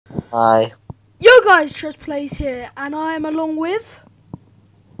Hi. Yo guys, Trez Plays here, and I am along with...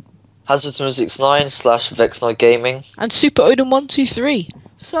 Hazard169 / Vexnoid Gaming. And Super Odin 123.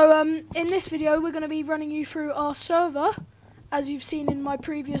 So, in this video, we're going to be running you through our server, as you've seen in my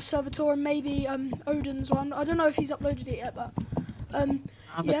previous server tour, and maybe, Odin's one. I don't know if he's uploaded it yet, but,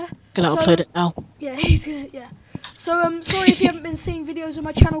 yeah. Gonna upload it now. Yeah, he's gonna, yeah. So, sorry if you haven't been seeing videos on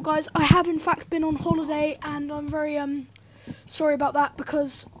my channel, guys. I have, in fact, been on holiday, and I'm very, sorry about that,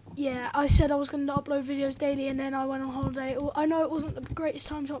 because... yeah, I said I was going to upload videos daily and then I went on holiday. I know it wasn't the greatest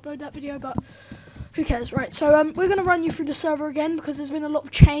time to upload that video, but who cares, right? So we're going to run you through the server again because there's been a lot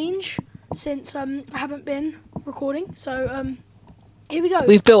of change since I haven't been recording. So here we go.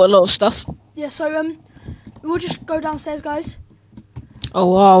 We've built a lot of stuff. Yeah, so we'll just go downstairs, guys. Oh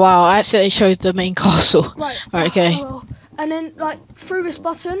wow, I accidentally showed the main castle. Right. Right, okay. Oh, well. And then, like, through this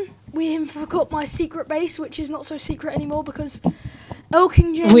button, we even forgot my secret base, which is not so secret anymore because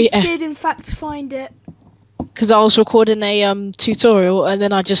Elking James did in fact find it. Because I was recording a tutorial and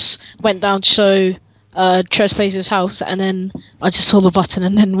then I just went down to show Trez Plays' house and then I just saw the button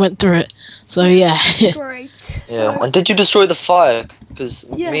and then went through it. So yeah. Great. Yeah, So, and did you destroy the fire? Because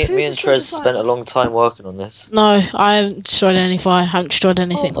Yeah, me who and destroyed Trez the fire? spent a long time working on this. No, I haven't destroyed any fire, I haven't destroyed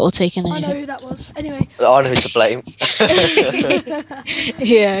anything or taken I know anything. who that was. Anyway. I know who to blame.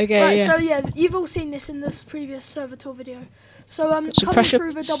 Yeah, okay, Right, yeah. so yeah, you've all seen this in this previous server tour video. So coming pressure through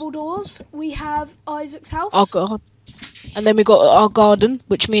the boots. double doors, we have Isaac's house. Oh god. And then we got our garden,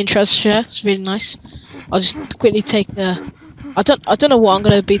 which me and Trez share. It's really nice. I'll just quickly take the... I don't know what I'm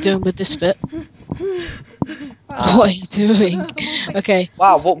gonna be doing with this bit. What are you doing? Okay.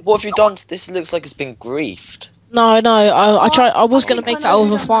 Wow, what have you done? This looks like it's been griefed. No, I was gonna think make I it know out who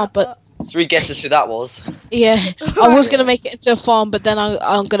of a done farm, that, but 3 guesses who that was. yeah, I was gonna make it into a farm, but then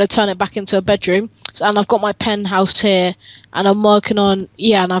I'm gonna turn it back into a bedroom. And I've got my pen house here, and I'm working on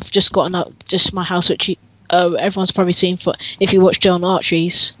and I've just gotten up just my house, which everyone's probably seen for if you watch John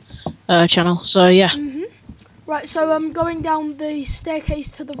Archie's channel. So yeah. Right, so going down the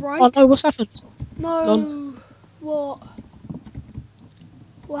staircase to the right. Oh no, what's happened? No. What?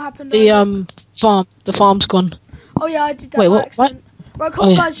 What happened? The Isaac? the farm's gone. Oh yeah, I did that Wait, by what? accident. Right, come Oh,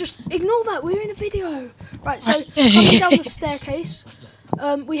 on, yeah. guys, just ignore that. We're in a video. Right, so Yeah. coming down the staircase,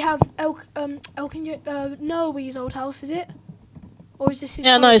 we have Noe's old house. Is it? Or is this his?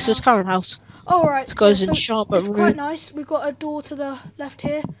 Yeah, no, current it's his house? current house. Oh right. This goes yeah, in so sharp it's room. quite nice. We've got a door to the left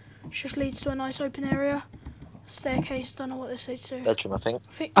here, which just leads to a nice open area. Staircase. Don't know what this leads to. Bedroom, I think.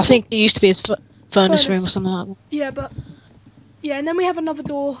 I think it used to be his furnace room or Furnace. something like that. Yeah, but yeah, and then we have another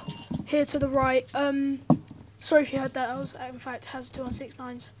door here to the right. Sorry if you heard that. That was in fact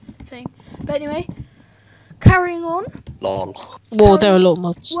Hazard169's thing. But anyway, carrying on. Lol. Well, there are a lot of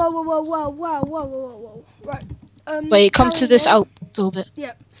mods. Whoa. Right. Wait, come to carrying this on. outdoor bit.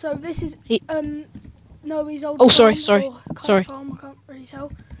 Yeah. So this is He- Noe's old. Oh, sorry, farm, or current sorry. Farm, I can't really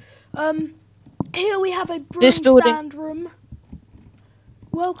tell. Here we have a brewing This building- stand room.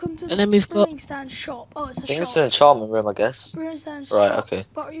 Welcome to And the then we've got- brewing stand shop. Oh, it's a I think shop. it's an enchantment room, I guess. Brewing stand Right, shop. okay.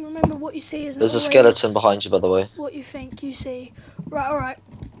 But you remember what you see isn't There's a always skeleton behind you, by the way. what you think you see. Right, alright.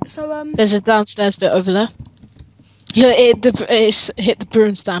 So, There's a downstairs bit over there. Yeah, it's hit the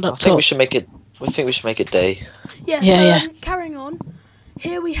brewing stand I up think top. we should make it. We think we should make it day. yeah, Yeah, so yeah. Carrying on.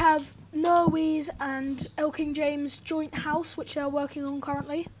 Here we have Noe's and Elking James' joint house, which they're working on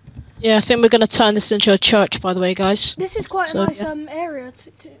currently. Yeah, I think we're gonna turn this into a church, by the way, guys. This is quite So, a nice yeah. Area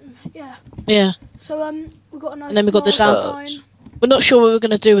yeah. Yeah, So we've got a nice And then we've got the glass downstairs. design. we're not sure what we're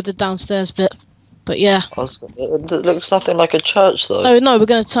gonna do with the downstairs bit, but yeah. It looks nothing like a church, though. No, we're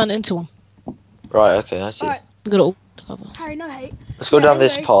gonna turn it into one. Right, okay, I see. Alright, We got it all covered. Harry, no hate. Let's go Yeah, down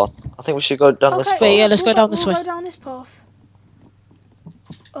this anyway. path. I think we should go down this Okay, path. Wait, yeah, let's we'll go down this we'll way. go down this path.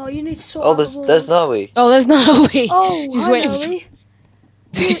 Oh, you need to sort Oh, out there's the there's walls. Noe. Oh, there's no way. Oh, He's hi, waiting. Noe.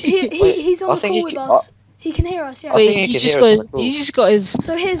 Wait, He's I on the think call he with can- us. He can hear us, yeah. I think Wait, he he's can just hear us on got the call. he's just got his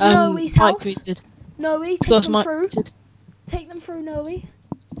So here's Noe's mic house. muted. Noe, He's take got his them mic through. muted. Take them through, Noe.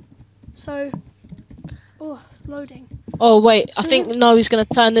 So, oh, it's loading. Oh wait, I So think if- no, he's gonna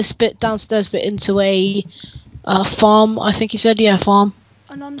turn this bit downstairs bit into a farm. I think he said, yeah, farm.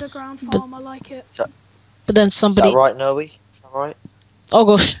 An underground farm, I like it. But then Is somebody. that right, Noe? Is that right? Oh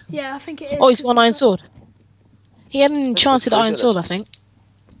gosh. Yeah, I think it is. Oh, he's 'cause got an it's iron like- sword. He had an is enchanted pretty iron good, sword, I actually. think.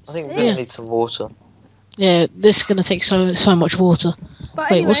 I think we're Sick. gonna need some water. Yeah, this is gonna take so much water.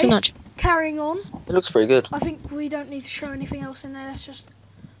 But Wait, anyway, what's in that? carrying on. It looks pretty good. I think we don't need to show anything else in there. Let's just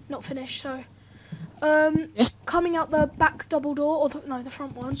not finish. So, Yeah. coming out the back double door, or the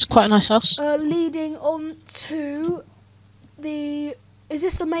front one, It's quite a nice house. leading on to the. Is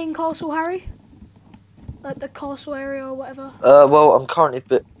this the main castle, Harry? like the castle area or whatever? Well, I'm currently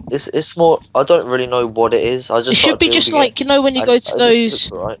it's more. I don't really know what it is. I just It should started be just building it, like, you know, when you and go to it those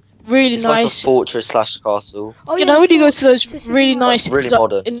looks alright. really It's like a nice, fortress slash castle. Oh you know, when you go to those fortresses really and nice Really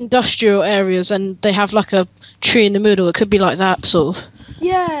modern. industrial areas and they have like a tree in the middle. It could be like that sort of.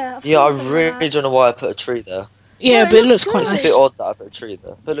 Yeah, I've Yeah, I seen something like really that. don't know why I put a tree there. Yeah, No, it but it looks looks quite good. It's a nice. bit odd that I put a tree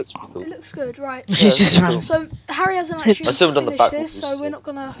there, but it looks pretty cool. It looks good, right? Yeah, It's just it's cool. round. So Harry hasn't actually I still haven't done the finished back this, so walls, we're so- not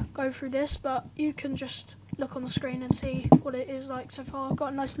gonna go through this, but you can just look on the screen and see what it is like so far. I've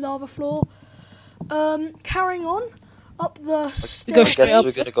got a nice lava floor. Carrying on up the go I straight staircase. guess up.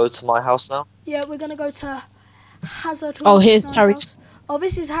 we're gonna go to my house now. Yeah, we're gonna go to Hazard. Oh, here's 269's Harry's. house. Oh,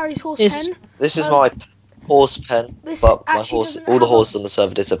 this is Harry's horse Here's- pen. This is Um, my horse pen, This but my actually horse, doesn't all the have a- horses on the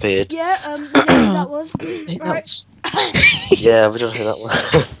server disappeared. Yeah, we know who that was. That right. was- Yeah, we don't know that one.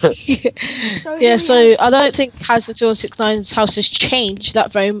 So here Yeah, we so have- I don't think Hazard 2169's house has changed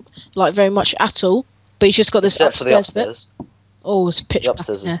that very much at all. But he's just got this Except for the upstairs bit. upstairs. Oh, it's pitch The black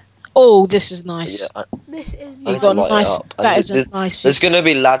upstairs in is. there. Oh, this is nice. Yeah, this is I You've need got to a light it nice. up. And That is a th- nice. There's gonna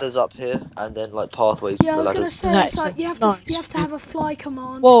be ladders up here, and then like pathways Yeah, I to the was gonna ladders. say That's it's like you have nice. to have a fly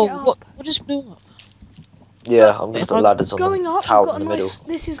command Whoa, to get up. what just blew up? Yeah, I'm gonna If put I'm ladders on Going the up, we've tower got in a the middle. nice.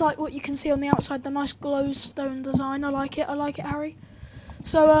 This is like what you can see on the outside, the nice glowstone design. I like it. I like it, Harry.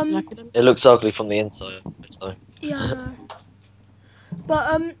 So Like it? It looks ugly from the inside. So. yeah, I know.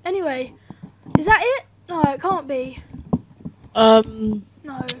 But anyway, is that it? No, it can't be.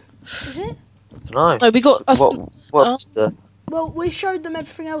 No, is it? No. No, we got. What's the? Well, we've showed them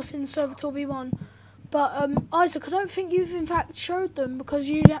everything else in Server Tour V1, but Isaac, I don't think you've in fact showed them because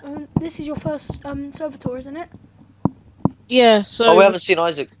you don't, this is your first Server Tour, isn't it? Yeah, so. Oh, we haven't seen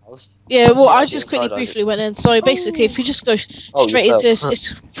Isaac's house. Yeah, well, seen I actually just quickly inside briefly went in. So basically, if you just go Oh, straight you into this, fell.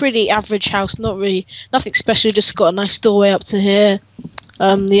 it's pretty average house. Not really, nothing special. Just got a nice doorway up to here.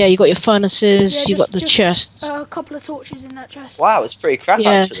 Yeah, you got your furnaces. Yeah, you got the just, chests. A couple of torches in that chest. Wow, it's pretty crap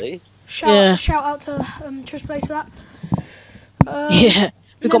Yeah. actually. Yeah. Shout out to Trish Place for that. Yeah,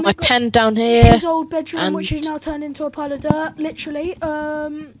 we then got my we've got pen down here. His old bedroom, and- which is now turned into a pile of dirt, literally.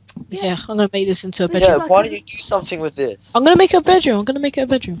 Yeah, I'm gonna make this into a This bedroom. is Yeah, like why a- don't you do something with this? I'm gonna make it a bedroom. I'm gonna make it a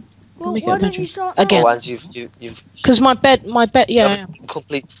bedroom. Well, make it why a don't bedroom. you start Again. now? Oh, and you've Cause my bed. you Yeah. have a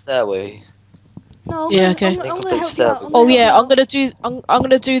complete stairway. No, I'm Yeah, gonna, okay. I'm Make gonna a help big you step. out. Oh yeah, I'm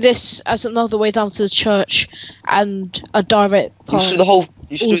gonna do this as another way down to the church and a direct You path. should do the whole.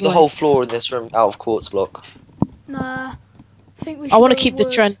 You should all do the the way. whole floor in this room out of quartz block. Nah, I think we should I want to go keep with the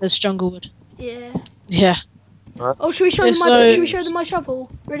wood. trend as jungle wood. Yeah. Yeah. Oh, should we show Yeah, them my? so- Should we show them my shovel?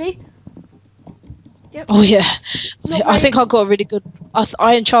 Ready? Yep. Oh yeah. Not I very- think I got a really good.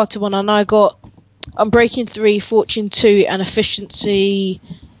 I enchanted one, and I got Unbreaking 3, Fortune 2, and Efficiency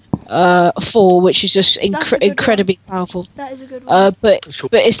 4, which is just That's a good one. incredibly powerful. That is a good one. But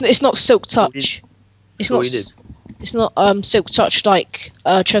it's not Silk Touch. It's Sure not you s- it's not Silk Touch like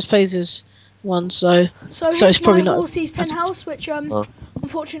Trespasers one. So So it's here's probably my not- Horsey's that's- penthouse, which Oh.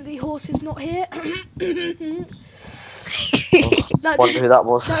 unfortunately Horse is not here. I wonder who that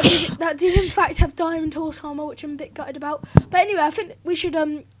was. That did in fact have diamond horse armor, which I'm a bit gutted about. But anyway, I think we should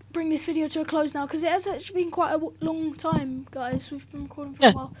bring this video to a close now because it has actually been quite a long time, guys. We've been recording for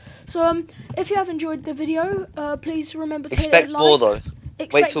Yeah. a while. So if you have enjoyed the video, please remember to hit Expect a more like. though. Wait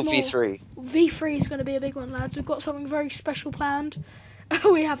Expect till more. V3. V3 is going to be a big one, lads. We've got something very special planned.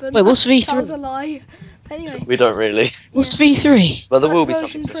 We haven't. wait, what's That was a V3? lie. But anyway. We don't really. What's V3? But there will be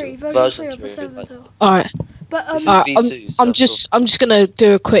version something 3, special. version 3 of the three, server but- tour. All right. But This is I'm V2, so I'm just gonna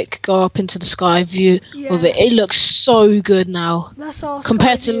do a quick go up into the sky view yeah, of it. It looks so good now that's our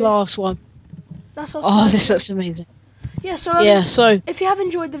compared sky to the view. last one. That's our Oh, sky this view. looks amazing. Yeah, so Yeah. So if you have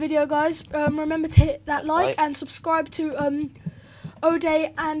enjoyed the video, guys, remember to hit that like Right. and subscribe to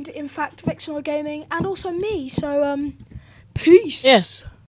O'Day and in fact Vexenor Gaming and also me. So peace. Yeah.